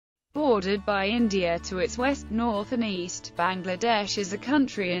Bordered by India to its west, north and east, Bangladesh is a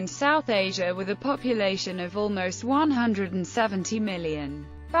country in South Asia with a population of almost 170 million.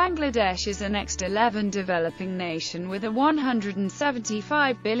 Bangladesh is a next 11 developing nation with a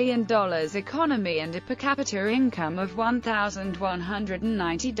 $175 billion economy and a per capita income of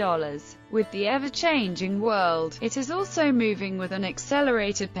 $1,190. With the ever-changing world, it is also moving with an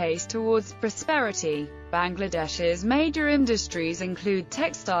accelerated pace towards prosperity. Bangladesh's major industries include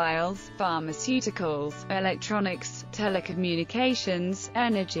textiles, pharmaceuticals, electronics, telecommunications,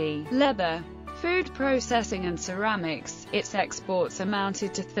 energy, leather, food processing and ceramics. Its exports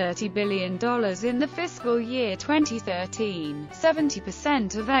amounted to $30 billion in the fiscal year 2013.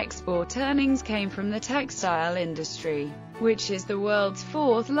 70% of export earnings came from the textile industry, which is the world's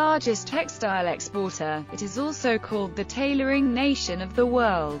fourth largest textile exporter. It is also called the tailoring nation of the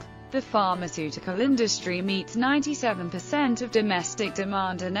world. The pharmaceutical industry meets 97% of domestic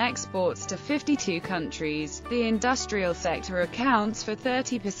demand and exports to 52 countries. The industrial sector accounts for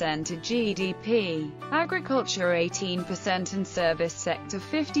 30% of GDP, agriculture 18% and service sector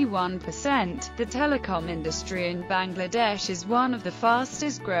 51%. The telecom industry in Bangladesh is one of the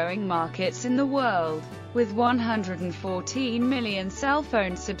fastest growing markets in the world, with 114 million cell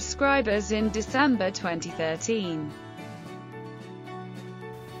phone subscribers in December 2013.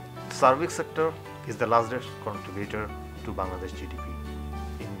 Service sector is the largest contributor to Bangladesh GDP.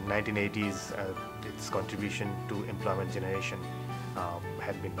 In 1980s, its contribution to employment generation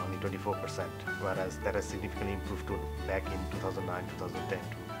had been only 24%, whereas that has significantly improved to back in 2009-2010 to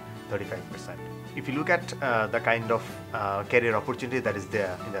 35%. If you look at the kind of career opportunity that is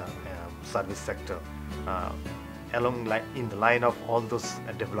there in the service sector, in the line of all those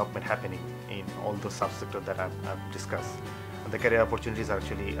development happening in all those subsectors that I've discussed, the career opportunities are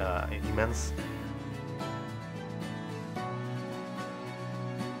actually immense.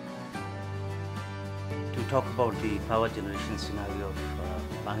 To talk about the power generation scenario of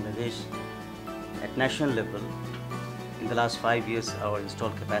Bangladesh, at national level, in the last 5 years, our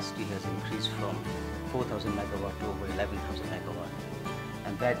installed capacity has increased from 4,000 megawatt to over 11,000 megawatt,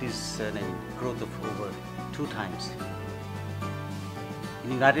 and that is a growth of over 2 times.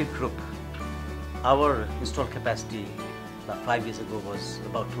 In United Group, our installed capacity about 5 years ago was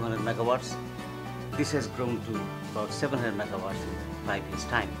about 200 megawatts. This has grown to about 700 megawatts in 5 years'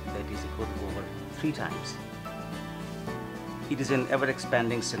 time. That is equal to over 3 times. It is an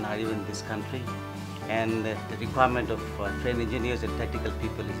ever-expanding scenario in this country, and the requirement of trained engineers and technical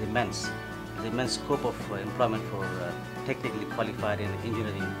people is immense. There is immense scope of employment for technically qualified and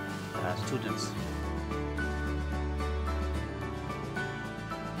engineering students.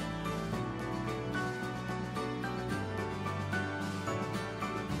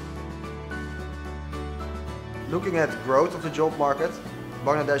 Looking at growth of the job market,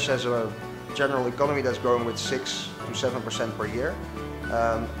 Bangladesh has a general economy that's growing with 6 to 7% per year.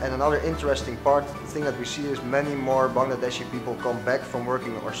 And another interesting thing that we see is many more Bangladeshi people come back from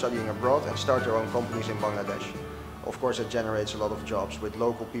working or studying abroad and start their own companies in Bangladesh. Of course, it generates a lot of jobs with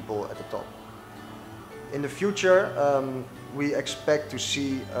local people at the top. In the future, we expect to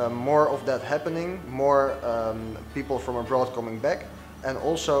see more of that happening, more people from abroad coming back, and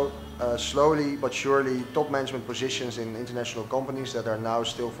also slowly but surely top management positions in international companies that are now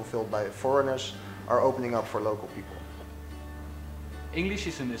still fulfilled by foreigners are opening up for local people. English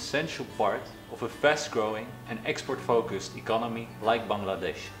is an essential part of a fast-growing and export-focused economy like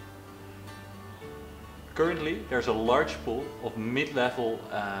Bangladesh. Currently, there's a large pool of mid-level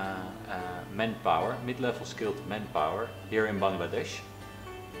skilled manpower here in Bangladesh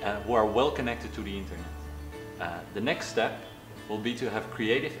who are well connected to the internet. The next step will be to have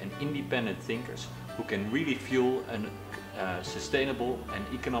creative and independent thinkers who can really fuel a sustainable and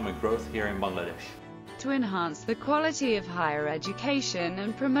economic growth here in Bangladesh. To enhance the quality of higher education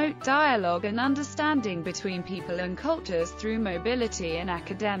and promote dialogue and understanding between people and cultures through mobility and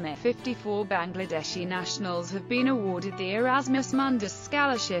academic, 54 Bangladeshi nationals have been awarded the Erasmus Mundus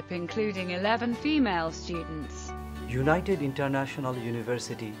scholarship, including 11 female students. United International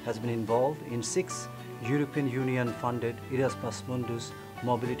University has been involved in 6 European Union-funded Erasmus Mundus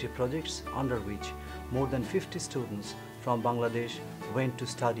mobility projects, under which more than 50 students from Bangladesh went to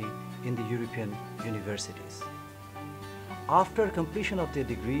study in the European universities. After completion of their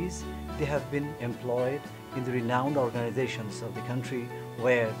degrees, they have been employed in the renowned organizations of the country,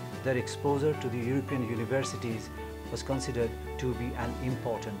 where their exposure to the European universities was considered to be an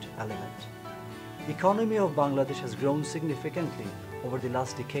important element. The economy of Bangladesh has grown significantly over the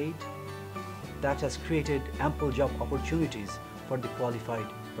last decade. That has created ample job opportunities for the qualified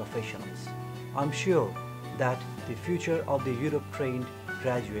professionals. I'm sure that the future of the Europe-trained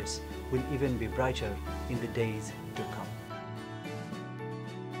graduates will even be brighter in the days to come.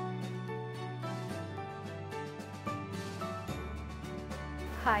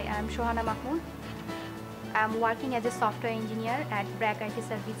 Hi, I'm Shohana Mahmood. I'm working as a software engineer at BRAC IT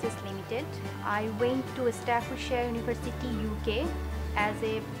Services Limited. I went to Staffordshire University, UK as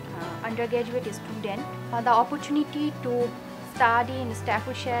a undergraduate student. The opportunity to study in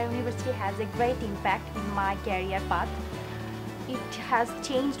Staffordshire University has a great impact in my career path. It has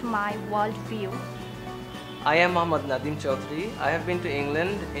changed my worldview. I am Mohammad Nadim Chaudhry. I have been to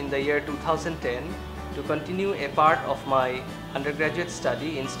England in the year 2010 to continue a part of my undergraduate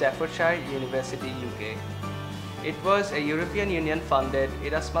study in Staffordshire University, UK. It was a European Union funded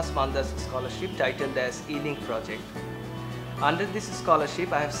Erasmus Mundus scholarship titled as E-Link project. Under this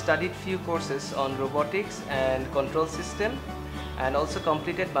scholarship, I have studied few courses on robotics and control system and also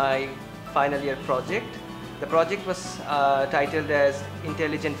completed my final year project. The project was titled as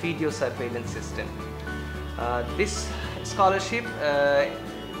Intelligent Video Surveillance System. This scholarship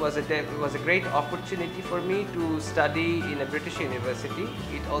was a great opportunity for me to study in a British university.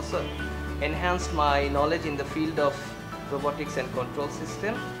 It also enhanced my knowledge in the field of robotics and control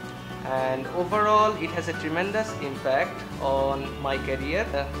system, and overall it has a tremendous impact on my career.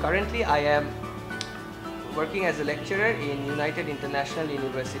 Currently I am working as a lecturer in United International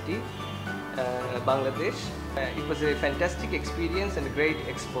University, Bangladesh. It was a fantastic experience and a great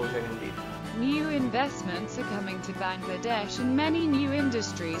exposure indeed. New investments are coming to Bangladesh and many new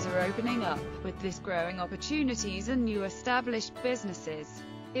industries are opening up. With this growing opportunities and new established businesses,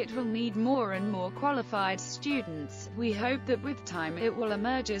 it will need more and more qualified students. We hope that with time it will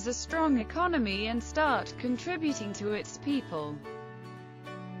emerge as a strong economy and start contributing to its people.